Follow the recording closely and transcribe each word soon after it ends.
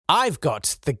I've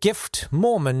got the gift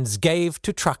Mormons gave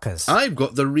to truckers. I've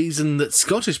got the reason that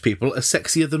Scottish people are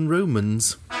sexier than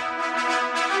Romans.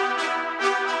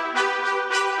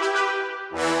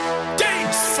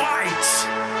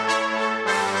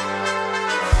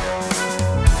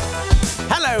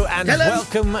 And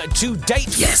welcome to Date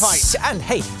Fight. And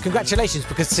hey, congratulations,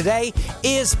 because today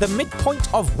is the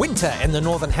midpoint of winter in the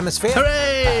Northern Hemisphere.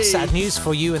 Hooray! Sad news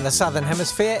for you in the Southern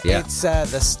Hemisphere. Yeah. It's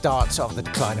the start of the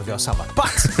decline of your summer. But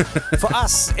for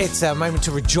us, it's a moment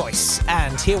to rejoice.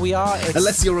 And here we are.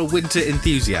 Unless you're a winter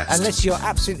enthusiast. Unless you're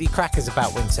absolutely crackers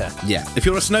about winter. Yeah. If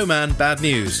you're a snowman, bad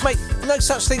news. Mate, no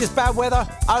such thing as bad weather,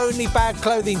 only bad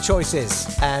clothing choices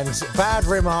and bad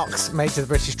remarks made to the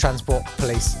British Transport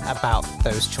Police about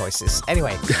those choices.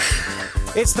 Anyway,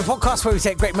 it's the podcast where we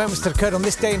take great moments that occurred on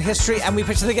this day in history and we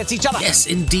pitch them against each other. Yes,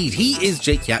 indeed. He is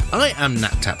Jake Yapp, I am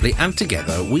Natt Tapley, and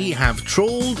together we have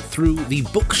trawled through the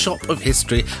bookshop of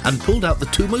history and pulled out the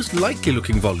two most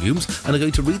likely-looking volumes and are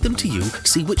going to read them to you to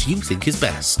see which you think is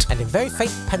best. And in very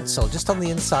faint pencil, just on the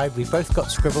inside, we've both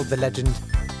got scribbled the legend,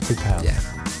 Who Pearl. Yeah.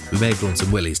 We may have drawn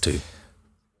some willies too.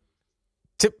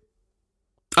 Tip.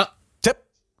 Tip.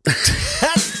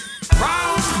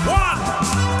 Round one!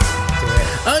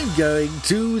 I'm going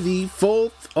to the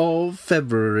 4th of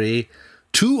February,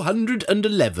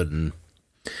 211.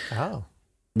 Oh.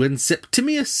 When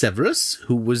Septimius Severus,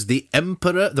 who was the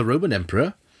emperor, the Roman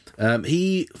emperor,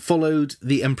 he followed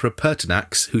the Emperor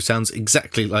Pertinax, who sounds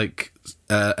exactly like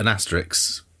an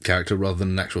Asterix character rather than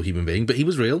an actual human being, but he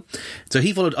was real. So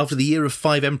he followed after the year of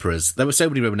 5 emperors. There were so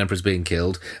many Roman emperors being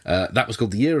killed. That was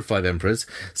called the year of 5 emperors.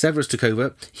 Severus took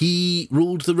over. He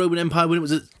ruled the Roman Empire when it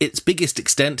was at its biggest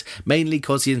extent, mainly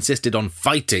because he insisted on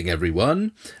fighting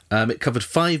everyone. It covered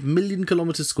 5 million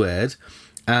kilometres squared.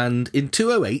 And in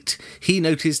 208, he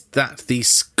noticed that the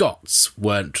Scots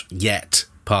weren't yet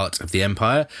part of the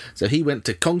empire, so he went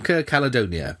to conquer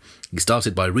Caledonia. He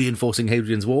started by reinforcing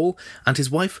Hadrian's Wall, and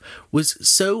his wife was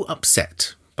so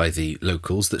upset by the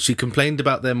locals that she complained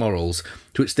about their morals,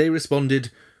 to which they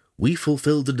responded, "We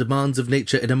fulfil the demands of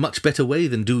nature in a much better way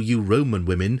than do you Roman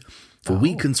women, for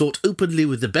we consort openly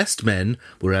with the best men,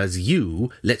 whereas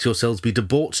you let yourselves be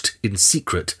debauched in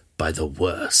secret by the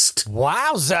worst."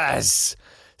 Wowzers!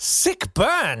 Sick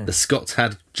burn! The Scots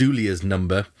had Julia's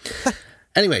number.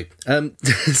 Anyway,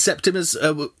 Septimus,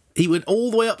 he went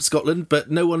all the way up Scotland,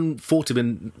 but no one fought him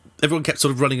and everyone kept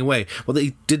sort of running away. What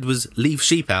they did was leave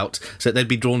sheep out so that they'd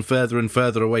be drawn further and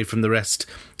further away from the rest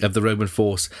of the Roman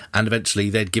force, and eventually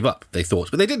they'd give up, they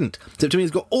thought. But they didn't.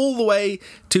 Septimius got all the way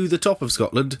to the top of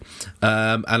Scotland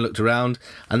and looked around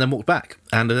and then walked back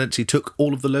and eventually took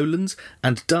all of the lowlands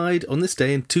and died on this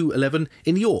day in 211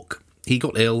 in York. He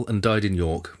got ill and died in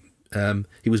York.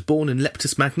 He was born in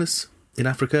Leptis Magnus in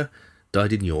Africa,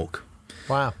 died in York.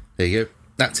 Wow. There you go.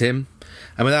 That's him.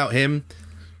 And without him,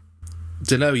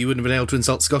 dunno, you wouldn't have been able to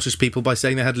insult Scottish people by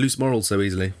saying they had loose morals so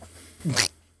easily.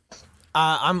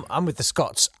 I'm with the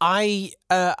Scots. I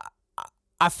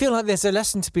feel like there's a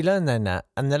lesson to be learned there, Nat.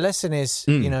 And the lesson is,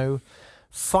 you know,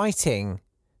 fighting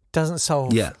doesn't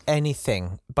solve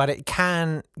anything, but it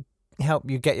can help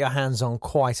you get your hands on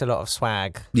quite a lot of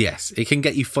swag. Yes, it can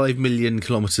get you 5 million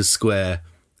kilometres square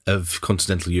of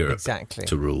continental Europe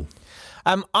to rule.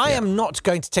 I am not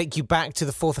going to take you back to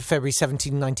the 4th of February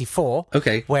 1794,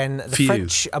 when the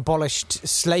French abolished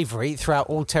slavery throughout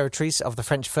all territories of the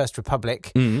French First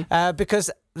Republic, because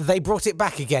they brought it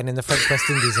back again in the French West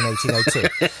Indies in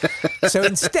 1802. So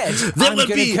instead, there will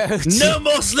be no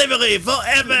more slavery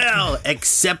forever,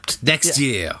 except next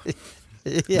year.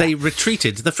 They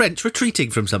retreated, the French retreating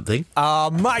from something.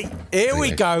 Mate, here we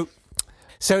go.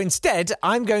 So instead,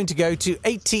 I'm going to go to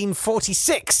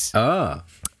 1846.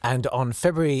 And on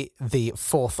February the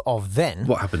 4th of then...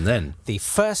 What happened then? The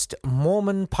first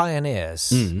Mormon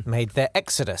pioneers made their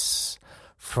exodus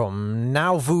from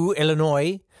Nauvoo,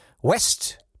 Illinois,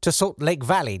 west to Salt Lake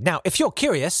Valley. Now, if you're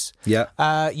curious,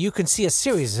 you can see a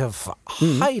series of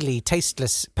highly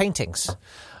tasteless paintings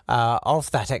of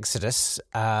that exodus.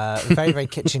 Very, very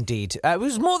kitsch indeed. It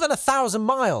was more than 1,000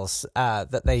 miles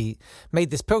that they made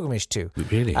this pilgrimage to.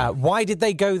 Really? Why did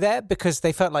they go there? Because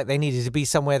they felt like they needed to be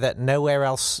somewhere that no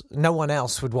one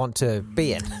else would want to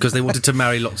be in. Because they wanted to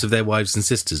marry lots of their wives and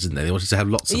sisters, didn't they? They wanted to have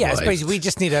lots of wives. Yes, basically, we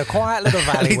just need a quiet little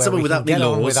valley where we can get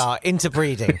on with our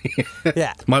interbreeding.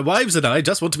 Yeah. My wives and I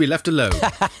just want to be left alone.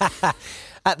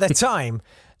 At the time,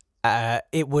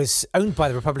 it was owned by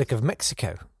the Republic of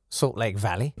Mexico. Salt Lake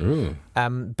Valley.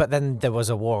 But then there was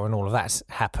a war and all of that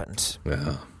happened.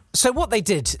 Yeah. So what they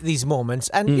did, these Mormons,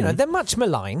 and, you know, they're much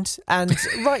maligned, and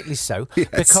rightly so, yes.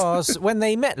 Because when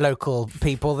they met local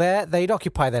people there, they'd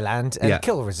occupy their land and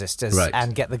kill resistors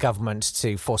and get the government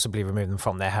to forcibly remove them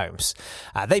from their homes.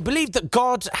 They believed that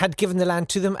God had given the land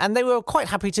to them, and they were quite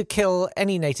happy to kill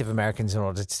any Native Americans in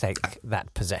order to take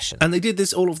that possession. And they did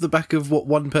this all off the back of what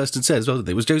one person said as well, didn't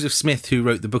they? It was Joseph Smith who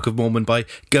wrote the Book of Mormon by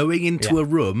going into a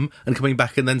room and coming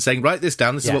back and then saying, write this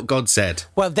down, this is what God said.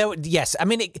 Well, yes, I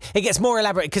mean, it gets more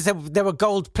elaborate because there were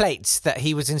gold plates that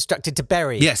he was instructed to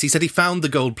bury. Yes, he said he found the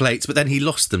gold plates, but then he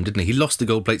lost them, didn't he? He lost the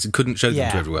gold plates and couldn't show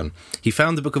them to everyone. He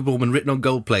found the Book of Mormon written on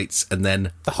gold plates and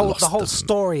then the whole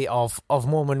story of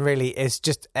Mormon really is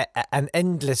just an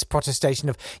endless protestation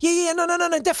of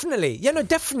no, definitely,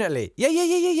 definitely,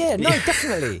 no,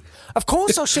 definitely, of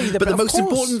course I'll show you the. But the most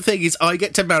important thing is I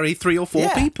get to marry 3 or 4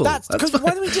 people. That's because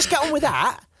why don't we just get on with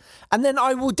that? And then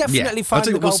I will definitely find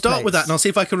the gold We'll start plates. with that and I'll see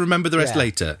if I can remember the rest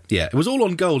later. Yeah, it was all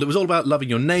on gold. It was all about loving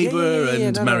your neighbour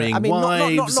and marrying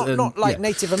wives. Not like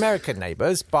Native American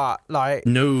neighbours, but like...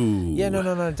 No. Yeah,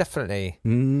 no, definitely.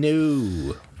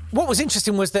 No. What was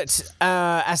interesting was that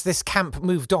as this camp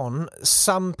moved on,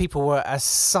 some people were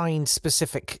assigned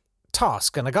specific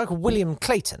tasks, and a guy called William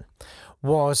Clayton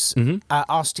was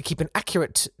asked to keep an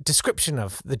accurate description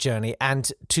of the journey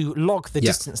and to log the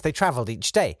distance they travelled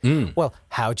each day. Well,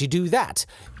 how'd you do that?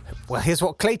 Well, here's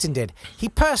what Clayton did. He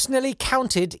personally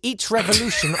counted each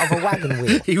revolution of a wagon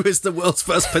wheel. He was the world's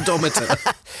first pedometer.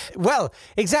 Well,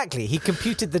 exactly. He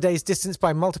computed the day's distance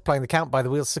by multiplying the count by the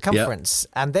wheel's circumference.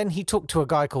 Yep. And then he talked to a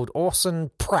guy called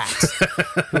Orson Pratt,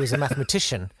 who was a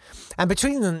mathematician. And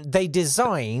between them, they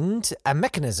designed a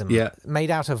mechanism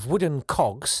made out of wooden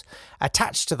cogs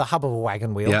attached to the hub of a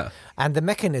wagon wheel. Yeah. And the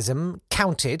mechanism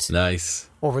counted... Nice.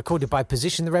 Or recorded by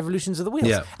position the revolutions of the wheels.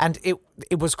 Yeah. And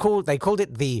they called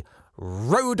it the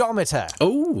roadometer.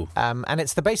 Oh. And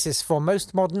it's the basis for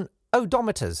most modern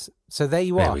odometers. So there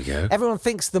you are. There we go. Everyone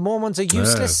thinks the Mormons are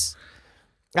useless.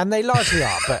 And they largely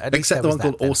are, but at except the one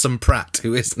called Awesome Pratt,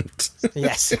 who isn't.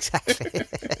 Yes, exactly.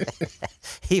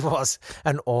 He was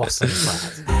an awesome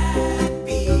Pratt.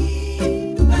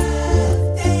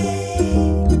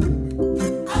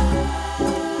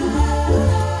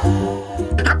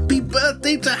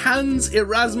 Birthday to Hans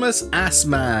Erasmus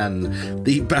Assmann,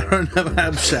 the Baron of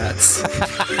Habshatz.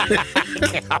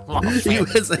 He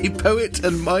was a poet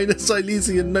and minor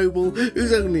Silesian noble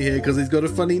who's only here because he's got a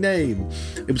funny name.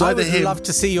 It was I would love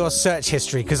to see your search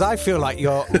history because I feel like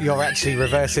you're actually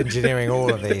reverse engineering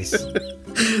all of these.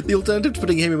 The alternative to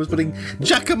putting him in was putting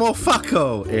Giacomo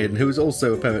Facco in, who was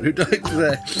also a poet who died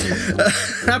there.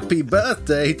 Happy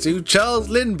birthday to Charles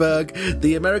Lindbergh,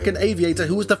 the American aviator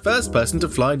who was the first person to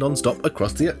fly non-stop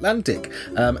across the Atlantic,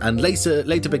 and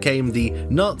later became the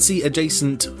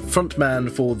Nazi-adjacent frontman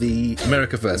for the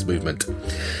America First movement.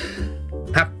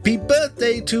 Happy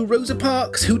birthday to Rosa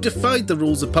Parks, who defied the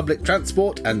rules of public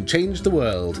transport and changed the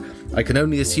world. I can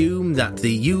only assume that the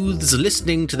youths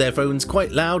listening to their phones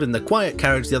quite loud in the quiet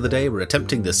carriage the other day were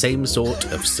attempting the same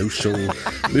sort of social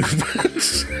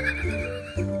movement.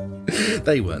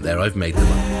 They weren't there, I've made them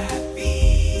up.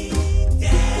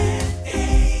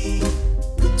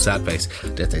 Sad face.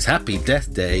 Death Day's happy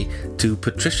Death Day to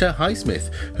Patricia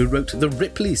Highsmith, who wrote the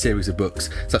Ripley series of books,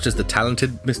 such as The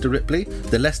Talented Mr. Ripley,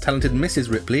 The Less Talented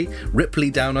Mrs. Ripley, Ripley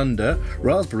Down Under,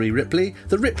 Raspberry Ripley,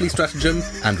 The Ripley Stratagem,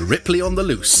 and Ripley on the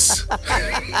Loose.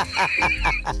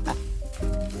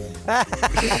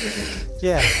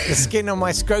 Yeah, The Skin on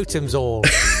My Scrotum's All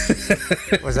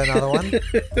was another one.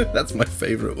 That's my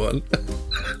favourite one.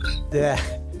 Yeah.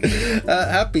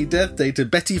 Happy Death Day to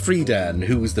Betty Friedan,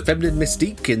 who was the feminine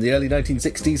mystique in the early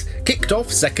 1960s, kicked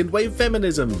off second wave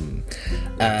feminism.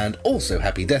 And also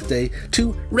Happy Death Day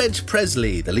to Reg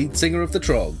Presley, the lead singer of the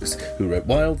Troggs, who wrote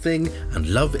Wild Thing and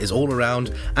Love Is All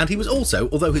Around, and he was also,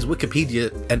 although his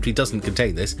Wikipedia entry doesn't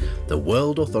contain this, the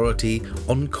world authority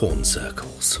on corn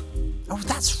circles. Oh,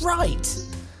 that's right.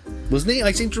 Wasn't he?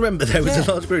 I seem to remember there was a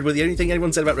large period where the only thing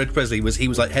anyone said about Reg Presley was he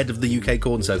was like head of the UK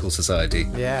Corn Circle Society.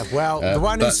 Yeah, well, the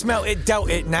one who smelt it dealt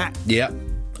it, Nat. Yeah,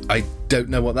 I don't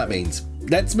know what that means.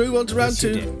 Let's move on to round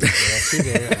two. Yes, you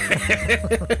did.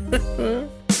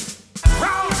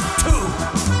 Round two!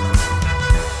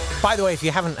 By the way, if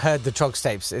you haven't heard the Trogs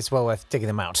tapes, it's well worth digging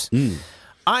them out.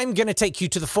 I'm going to take you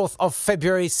to the 4th of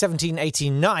February,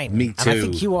 1789. Me too. And I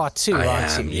think you are too,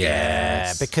 aren't you? Yes.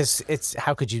 Yeah, because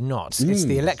how could you not? It's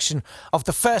the election of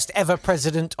the first ever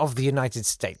president of the United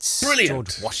States. Brilliant.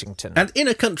 George Washington. And in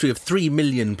a country of 3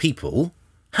 million people,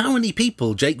 how many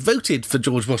people, Jake, voted for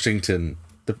George Washington?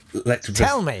 The elected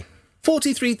Tell me.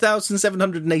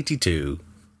 43,782.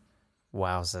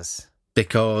 Wowzers.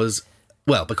 Because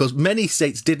Well, because many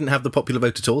states didn't have the popular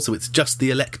vote at all, so it's just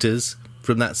the electors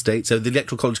from that state. So the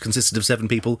Electoral College consisted of 7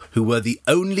 people who were the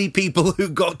only people who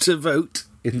got to vote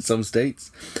in some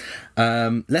states.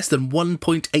 Less than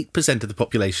 1.8% of the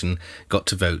population got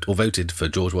to vote or voted for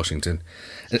George Washington.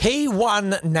 He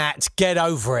won, Nat. Get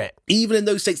over it. Even in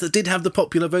those states that did have the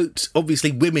popular vote,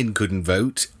 obviously women couldn't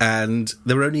vote, and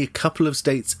there were only a couple of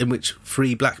states in which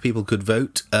free black people could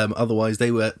vote. Otherwise,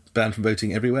 they were banned from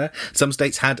voting everywhere. Some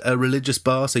states had a religious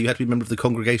bar, so you had to be a member of the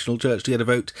Congregational Church to get a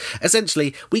vote.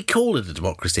 Essentially, we call it a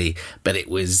democracy, but it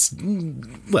was,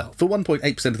 well, for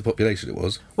 1.8% of the population it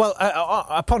was. Well,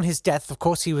 upon his death, of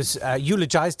course, he was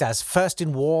eulogised as first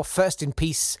in war, first in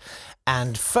peace,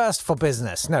 and first for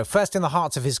business. No, first in the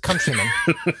hearts of his countrymen.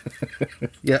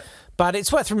 Yeah. But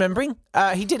it's worth remembering,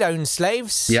 he did own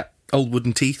slaves. Yeah, old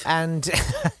wooden teeth.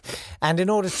 And in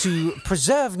order to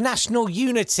preserve national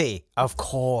unity, of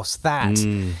course,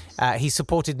 he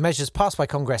supported measures passed by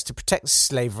Congress to protect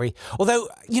slavery. Although,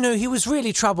 he was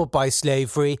really troubled by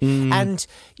slavery. And,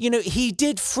 he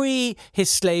did free his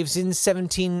slaves in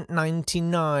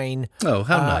 1799. Oh,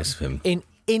 how nice of him.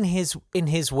 In his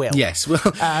will. Yes, well,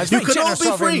 you can all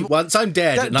be free once I'm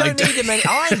dead. I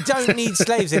don't need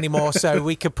slaves anymore, so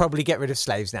we could probably get rid of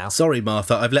slaves now. Sorry,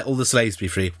 Martha, I've let all the slaves be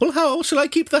free. Well, how shall I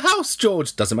keep the house,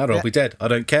 George? Doesn't matter, I'll be dead. I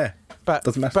don't care.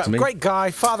 Doesn't matter to me. Great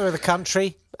guy, father of the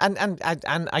country, and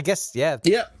I guess, yeah.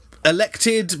 Yeah,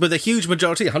 elected with a huge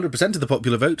majority, 100% of the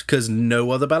popular vote, because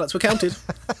no other ballots were counted.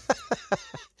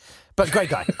 But great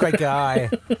guy. Great guy.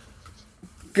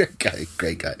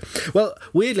 Well,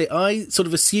 weirdly, I sort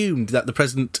of assumed that the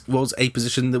president was a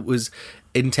position that was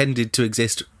intended to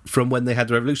exist from when they had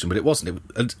the revolution, but it wasn't.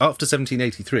 After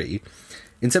 1783,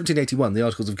 in 1781, the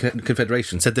Articles of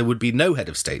Confederation said there would be no head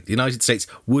of state. The United States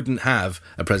wouldn't have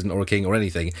a president or a king or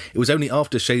anything. It was only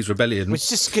after Shays' Rebellion... Which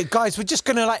just, guys, we're just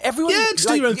going to, everyone... Yeah, just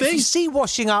do your own thing. If you see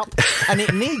washing up and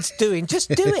it needs doing, just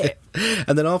do it.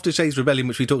 And then after Shays' Rebellion,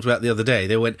 which we talked about the other day,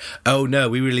 they went, oh, no,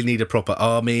 we really need a proper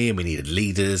army and we needed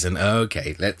leaders and,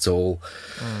 okay, let's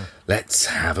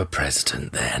have a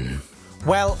president then.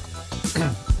 Well,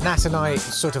 Nat and I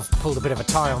sort of pulled a bit of a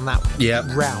tie on that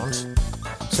round.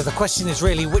 So the question is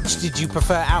really, which did you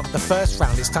prefer out of the first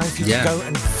round? It's time for you to go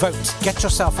and vote. Get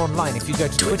yourself online. If you go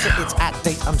to Twitter, it's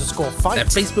 @date_fight. At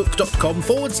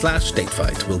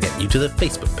facebook.com/datefight will get you to the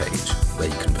Facebook page where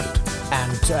you can vote.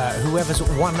 And whoever's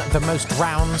won the most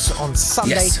rounds on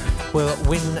Sunday will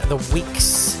win the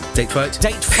week's Date Fight.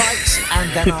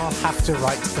 And then I'll have to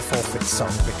write the forfeit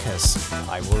song because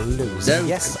I will lose. No.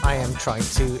 Yes, I am trying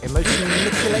to emotionally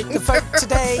manipulate the vote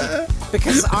today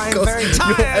because I'm very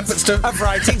tired of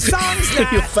writing songs now.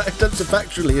 Your attempts to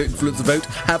factually influence the vote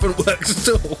haven't worked at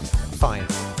all. Fine.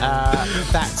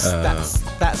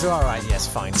 That's all right. Yes,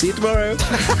 fine. See you tomorrow.